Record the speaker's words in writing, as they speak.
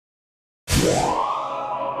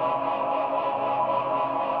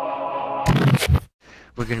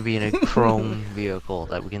We're gonna be in a chrome vehicle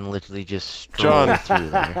that we can literally just stroll John. through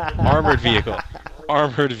there. Armored vehicle.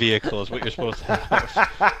 Armored vehicle is what you're supposed to have.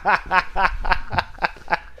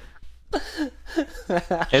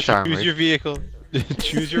 It's Choose armored. your vehicle.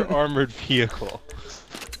 Choose your armored vehicle.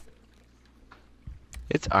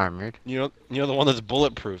 It's armored. You know the one that's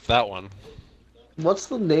bulletproof. That one. What's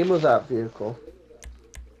the name of that vehicle?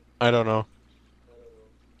 I don't know.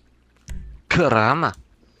 Karama.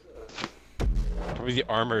 Probably the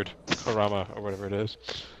armored Karama or whatever it is.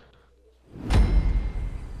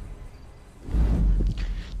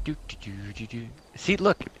 See,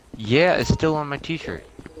 look. Yeah, it's still on my t-shirt.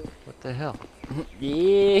 What the hell?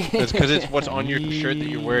 Yeah. It's because it's what's on your shirt that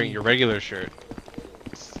you're wearing, your regular shirt.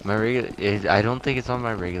 My regular. I don't think it's on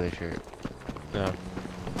my regular shirt. No.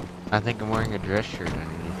 I think I'm wearing a dress shirt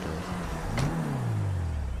underneath those.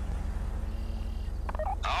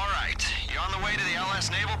 Alright, you on the way to the LS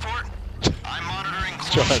Naval Port? I'm monitoring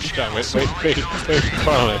John, closed John, wait, channels.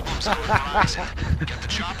 Connolly. Get the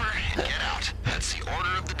chopper and get out. That's the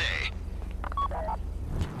order of the day.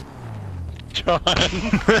 John.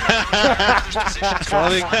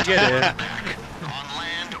 Connolly, get in. On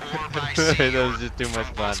land or by sea. That was just too much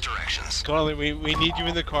from fun. both directions. Connolly, we need you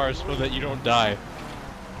in the car so that you don't die.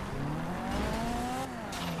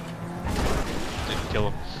 Didn't kill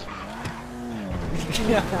him.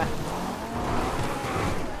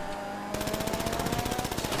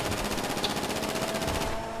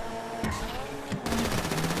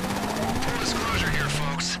 Disclosure here,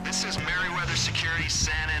 folks. This is Merryweather Security's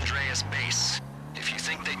San Andreas base. If you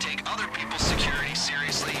think they take other people's security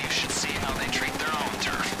seriously, you should see how they treat their own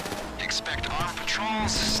turf. Expect armed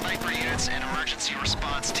patrols, sniper units, and emergency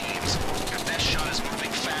response teams. If that shot is moving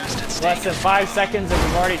fast and staying Less than 5 seconds and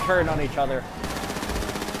we've already turned on each other.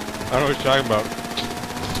 I don't know what you're talking about. The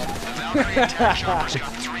Valkyrie attack chopper's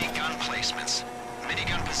got 3 gun placements.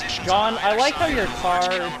 Minigun positions. John, on I either like how side your of the car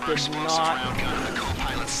large caliber did explosive not- round gun in the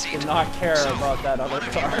co-pilot's seat. Did not care So, about that other one of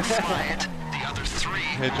you car. will fly it, the other 3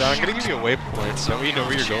 Hey John, I'm gonna give you a waypoint so that way you know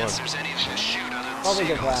where you're going. There's anything to shoot other than Probably a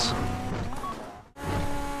good seagulls. plan.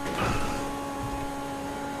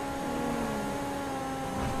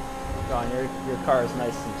 John, your car is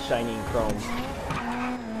nice and shiny and chrome.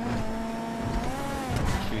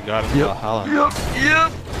 You got it. Valhalla.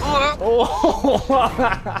 Yep. Oh!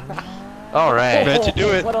 All right. Meant to do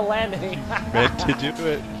it. What a landing! Meant to do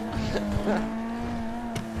it.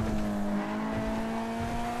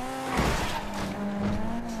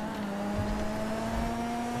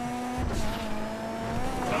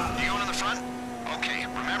 You going in the front? Okay,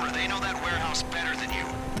 remember, they know that warehouse better than you.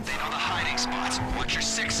 They know the hiding spots. Watch your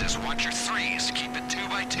 6s, watch your 3s. Keep it 2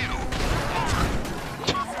 by 2. Over.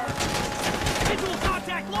 Visual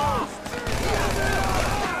contact lost!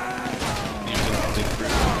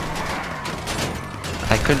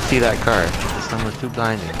 I couldn't see that car. The sun was too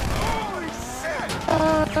blinding.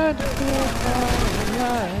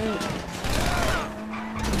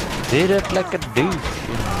 Did it like a douche.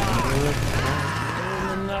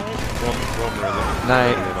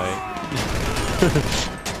 Night.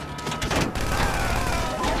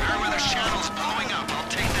 Merryweather channel's blowing up. I'll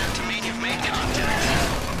take that to mean you've made contact.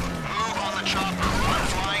 Move on the chopper. One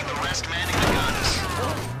flying, the rest manning the guns.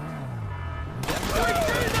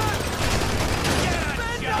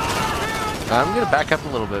 I'm gonna back up a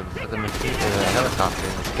little bit for the helicopter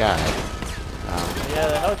in the sky. Yeah,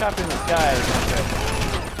 the helicopter in the sky is not good.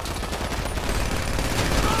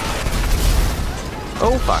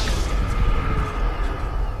 Oh fuck!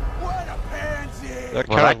 That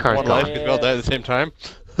Well, that kind car's of one life gone. could go die at the same time.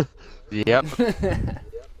 Yep.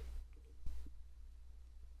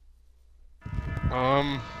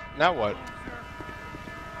 Now what?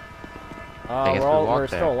 I guess we walk we're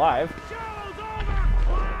there. still alive.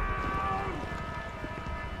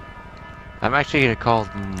 I'm actually gonna call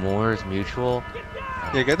Moore's Mutual.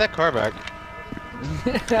 Yeah, get that car back.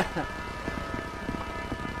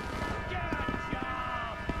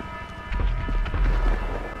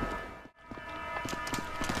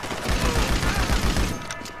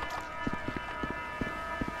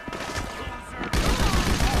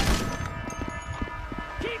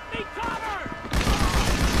 Keep me covered!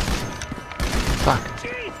 Fuck.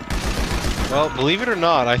 Well, believe it or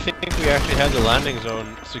not, I think we actually had the landing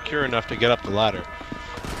zone secure enough to get up the ladder.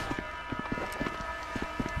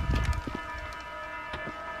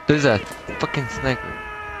 There's a fucking sniper.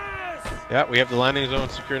 Yeah, we have the landing zone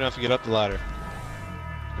secure enough to get up the ladder.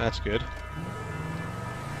 That's good.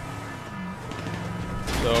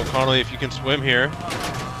 So, Connolly, if you can swim here,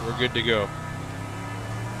 we're good to go.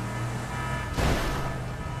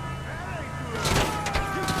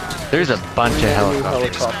 There's a bunch of New helicopters.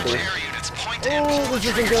 Dispatch helicopters. air units, point and pull the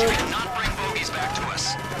triggers. You cannot bring bogeys back to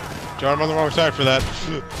us. John, I'm on the wrong side for that.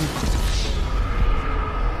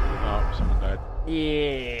 Oh, someone died.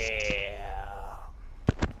 Yeah.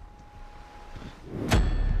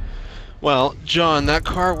 Well, John, that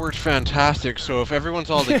car worked fantastic, so if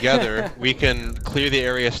everyone's all together, we can clear the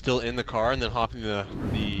area still in the car and then hop in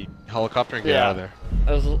the helicopter and get out of there.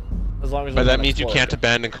 As long as. But that means you can't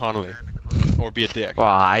abandon Connolly. Or be a dick. Well,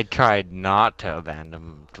 I tried not to abandon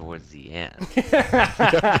him towards the end.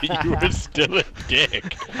 Yeah, but you were still a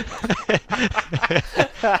dick.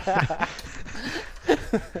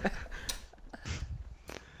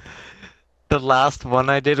 The last one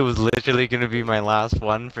I did was literally gonna be my last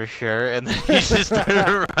one for sure, and then he just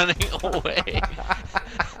started running away.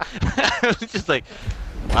 I was just like,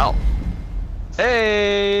 wow.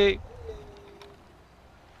 Hey!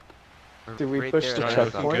 Did we Right push there the at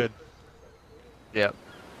checkpoint? Good. Yep.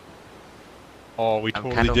 Oh, we I'm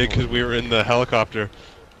totally kind of did because we were in the helicopter.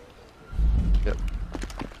 Yep.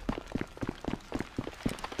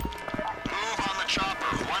 Move on the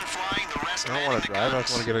chopper. One flying, the rest I don't manning want to the drive, I guns.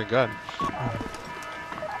 just want to get a gun.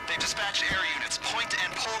 They dispatched air units. Point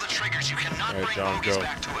and pull the triggers. You cannot Alright, bring John, bogeys go.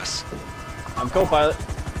 back to us. I'm co-pilot. I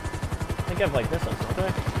think I have like this one, don't I?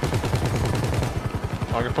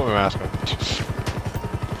 I'm gonna put my mask on.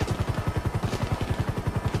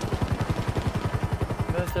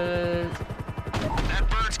 That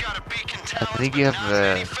bird's got a beak and I talons, think but you not have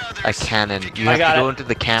many a feathers. cannon. You I have got to go it. into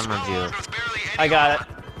the camera It's view. well-armed with barely any I got armor.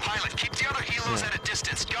 it. Pilot, keep the other helos at a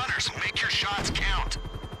distance. Gunners, make your shots count.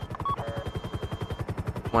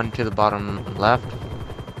 One to the bottom left.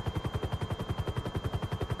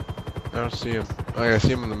 I don't see him. Like, I see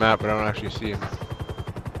him on the map, but I don't actually see him.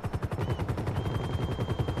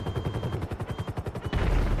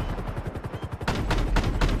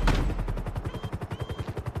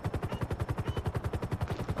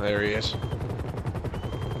 There he is.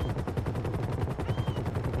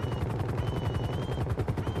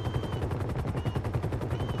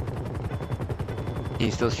 Can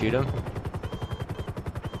you still shoot him?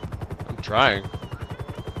 I'm trying.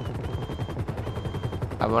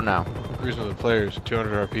 How about now? Cruising with the players,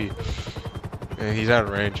 200 RP. And he's out of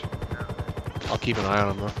range. I'll keep an eye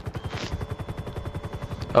on him though.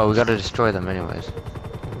 Oh, we gotta destroy them anyways.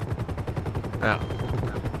 Yeah.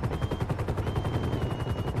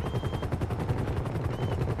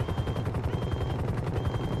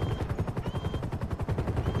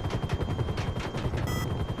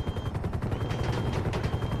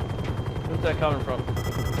 Where's that coming from?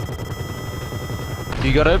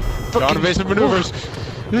 You gotta John evasive maneuvers!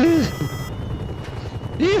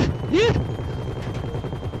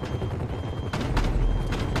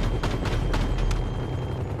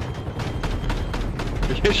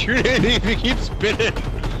 You can't shoot anything if you keep spinning!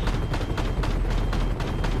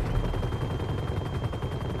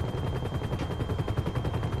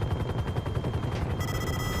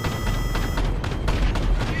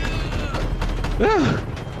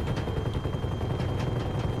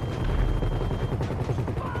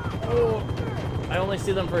 Oh, I only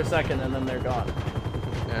see them for a second and then they're gone.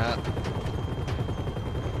 Yeah.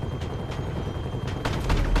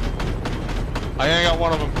 I think I got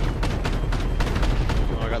one of them.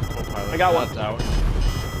 Oh, I got the co-pilot. I got one. That's out.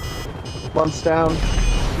 One's down.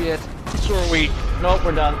 Shit. So are we. Nope,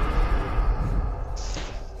 we're done.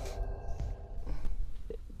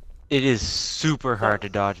 It is super hard to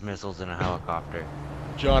dodge missiles in a helicopter.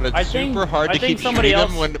 John, it's I think- super hard I to think keep somebody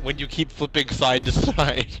shooting them else- when you keep flipping side to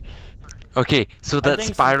side. Okay, so I that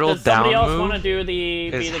think spiral does somebody down else want to move do the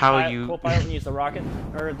is be the how you- co-pilot and use the rocket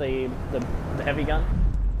or the heavy gun?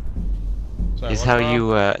 Sorry, is what's how wrong?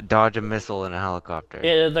 you dodge a missile in a helicopter.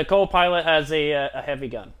 Yeah, the co-pilot has a heavy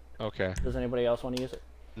gun. Okay. Does anybody else want to use it?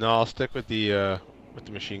 No, I'll stick with the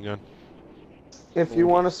machine gun. If you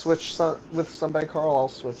want to switch with somebody, Carl, I'll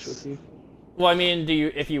switch with you. Well, I mean, do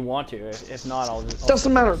you if you want to? If not, I'll just.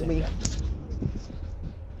 Doesn't matter to me.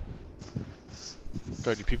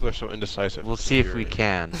 God, you people are so indecisive. We'll see if we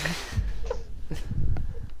can.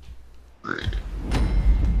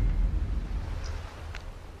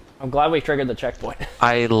 I'm glad we triggered the checkpoint.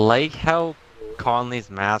 I like how Conley's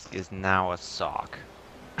mask is now a sock.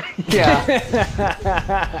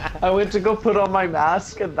 Yeah. I went to go put on my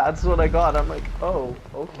mask, and that's what I got. I'm like, oh,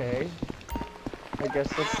 okay. I guess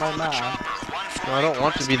that's my mask. No, I don't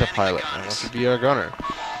want to be the pilot. I want to be a gunner.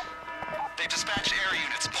 They dispatched air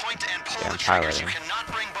units. Point and pull Yeah, the I'm triggers. You piloting.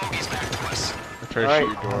 cannot bring bogeys back to us. I try to Alright,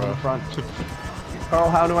 shoot your door I'm in off. front. Carl,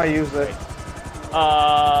 how do I use it?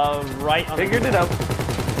 Right on. Figured it out.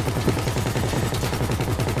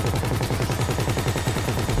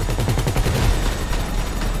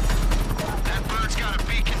 That bird's got a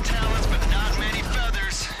beak and talons, but not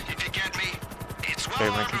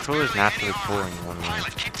controller's naturally pulling one way.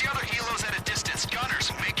 Pilot, keep the other helos at a distance.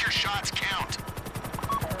 Gunners, make your shots count.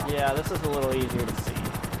 Yeah, this is a little easier to see.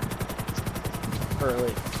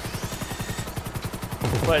 Early.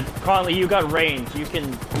 But Connolly, you got range. You can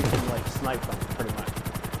like snipe them pretty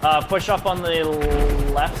much. Push up on the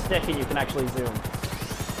left stick and you can actually zoom.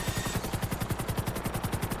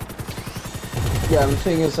 Yeah, the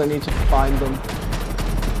thing is, I need to find them.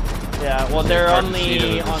 Yeah, well they're hard on to see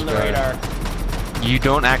the them in the radar. You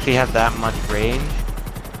don't actually have that much range,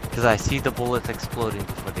 because I see the bullets exploding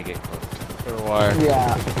before they get close. So do I.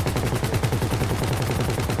 Yeah.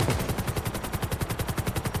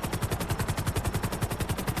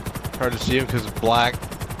 Hard to see him because it's black.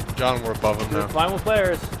 John, we're above him now. Final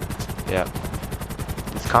players. Yeah.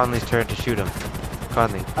 It's Connolly's turn to shoot him.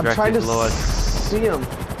 Connolly, I'm directly trying to below us. see them.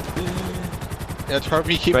 Yeah, it's hard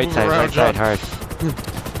for you to keep Right moving side, around, right side, John.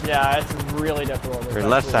 hard. Yeah, it's really difficult. Or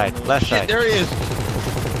left side, left Shit, side. there he is!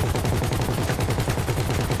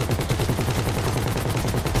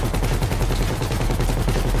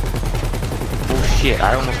 Oh shit,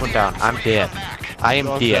 I almost went down. I'm dead. I am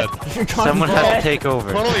John's dead. dead. Someone has to take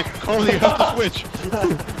over. Connolly, you have to switch!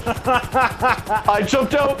 I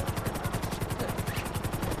jumped out.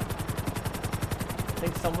 I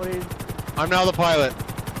think somebody. I'm now the pilot.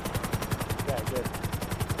 Okay, good.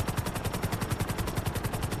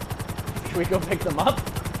 Should we go pick them up?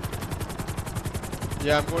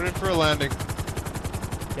 Yeah, I'm going in for a landing.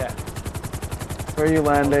 Yeah. Where are you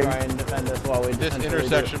landing? Try and defend us while we This until we do.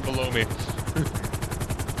 intersection below me.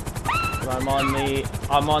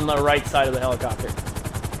 I'm on the right side of the helicopter.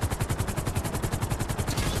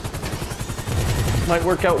 Might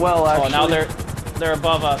work out well, actually. Oh, now they're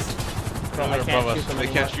above us. So I They're can't above shoot us. them They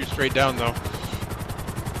anymore. can't shoot straight down though.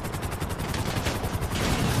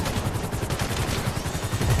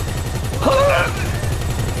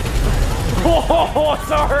 Oh,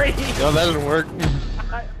 sorry. No, that didn't work.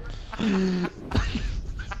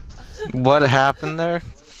 What happened there?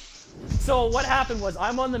 So what happened was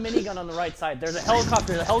I'm on the minigun on the right side. There's a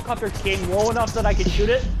helicopter. The helicopter came low enough that I could shoot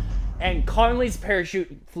it, and Connolly's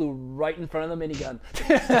parachute flew right in front of the minigun.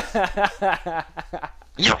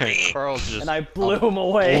 And Karl just And I blew him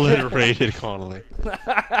away. obliterated Connolly.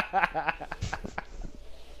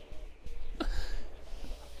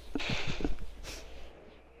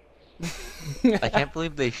 I can't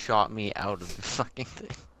believe they shot me out of the fucking thing.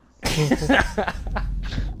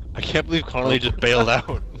 I can't believe Connolly just bailed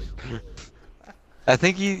out. I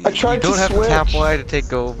think you tried to don't have to tap switch. Y to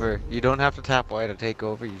take over. You don't have to tap Y to take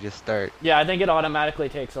over, you just start. Yeah, I think it automatically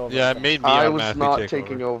takes over. Yeah, it made me I was automatically not take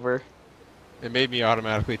taking over. It made me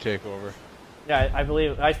automatically take over. Yeah, I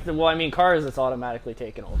believe. Well, I mean, cars it's automatically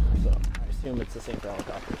taken over, so I assume it's the same for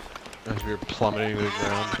helicopters. As we were plummeting to the On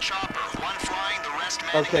ground. the chopper, one flying, the rest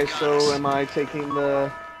manning Okay, the so gunners. am I taking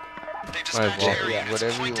the... They Might as dispatched well. air Yeah, units,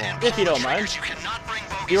 whatever point you to want. If you don't triggers. mind. You cannot bring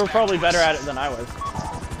bogeys You were back probably to better us. at it than I was.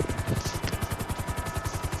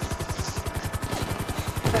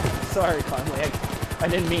 Sorry, Connolly. I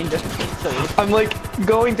didn't mean to. I'm like,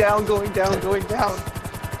 going down.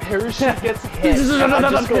 Parachute gets hit. and I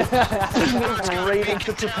just go right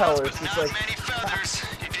into propellers. It's Not like, many feathers,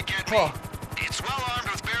 if you get me. oh. It's well armed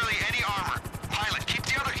with barely any armor. Pilot, keep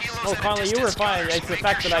the other helos Oh, at a Connolly, you were distance. fine. Gunners, It's the make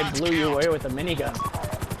fact your that I shots blew you count. away with a minigun.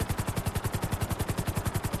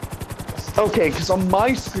 Okay, because on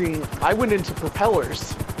my screen, I went into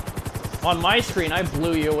propellers. On my screen, I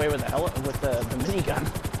blew you away with the minigun.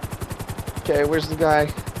 Okay, where's the guy?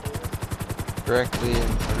 Directly in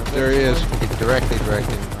front of us. There he is. Directly in front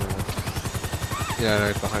of us. Yeah, no,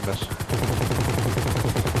 he's behind us.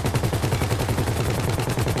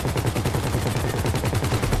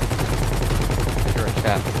 You're a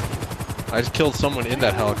cat. I just killed someone in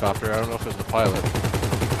that helicopter. I don't know if it was the pilot.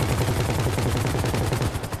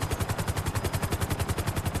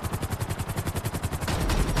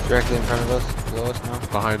 Directly in front of us, below us now.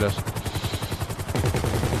 Behind us.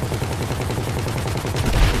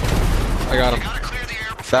 I got him. Gotta clear the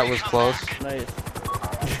air before That you was come close. back. Nice.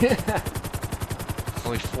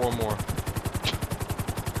 Only 4 more.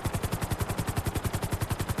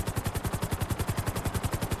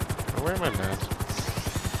 Where am I, man?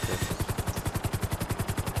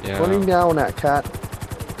 Yeah. Putting down at cat.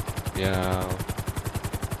 Yeah.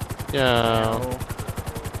 Yeah.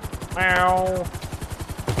 Meow.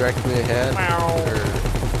 Directly ahead. Meow.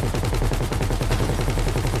 Or-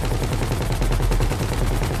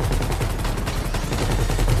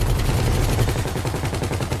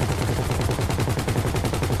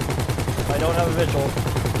 I don't have a visual.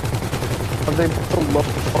 Are they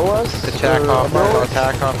below us? Attack or off, above us?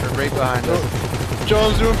 attack off, right behind us.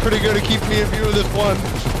 John's doing pretty good to keep me in view of this one.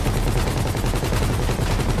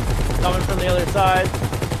 Coming from the other side.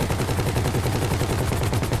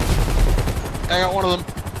 I got one of them.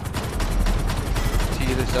 To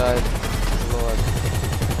either side. Lord.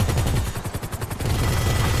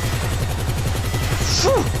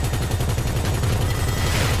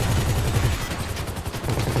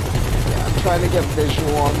 Yeah, I'm trying to get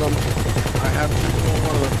visual on them. I have visual on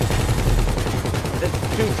one of them. It's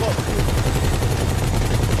too close.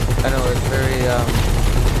 I know, it's very, I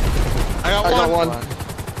got I got one. one.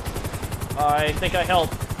 I think I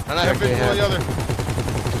helped. And I have Okay, visual on the have- other.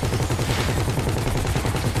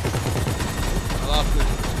 I lost it.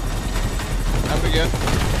 Up again.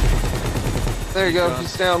 There you go, Done.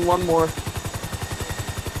 he's down, one more.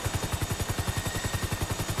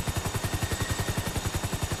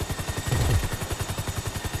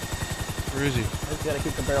 Where is he? I just gotta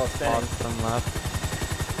keep the barrel spinning. Awesome left.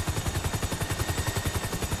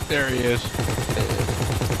 There he is.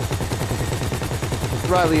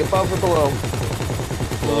 Riley, above or below?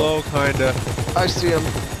 Below, kinda. I see him.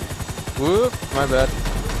 Whoop, my bad.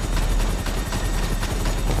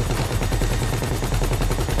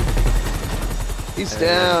 He's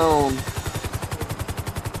down. The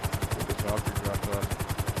chopper dropped off.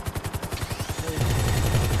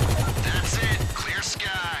 That's it. Clear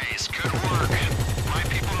skies. Good work. My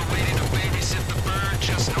people are waiting to babysit the bird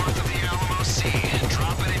just north of the Alamo Sea.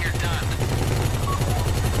 Drop it and you're done.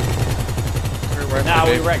 Write Now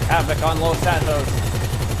my we name. wreak havoc on Los Santos.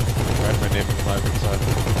 Write my name in 5 inside.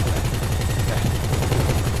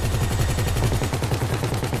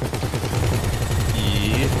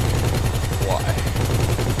 E-Y.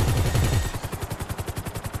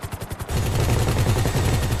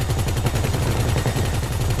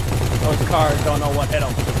 Those cars don't know what hit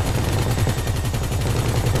them.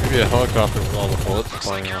 Maybe a helicopter with all the bullets Looks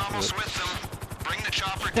flying like you're off of almost it. with them. Bring the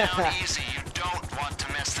chopper down easy. You don't want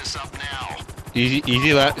to mess this up now.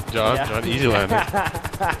 Easy land, John. Yeah. John, easy landing.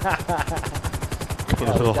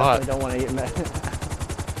 Going a little hot Don't want to eat mess.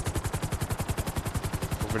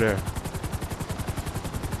 over there.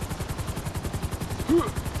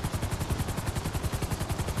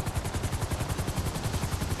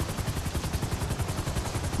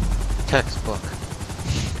 Textbook.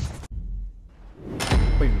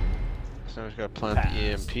 So now we've got to plant the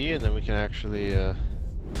EMP, and then we can actually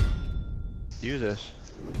do this.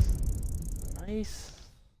 Nice.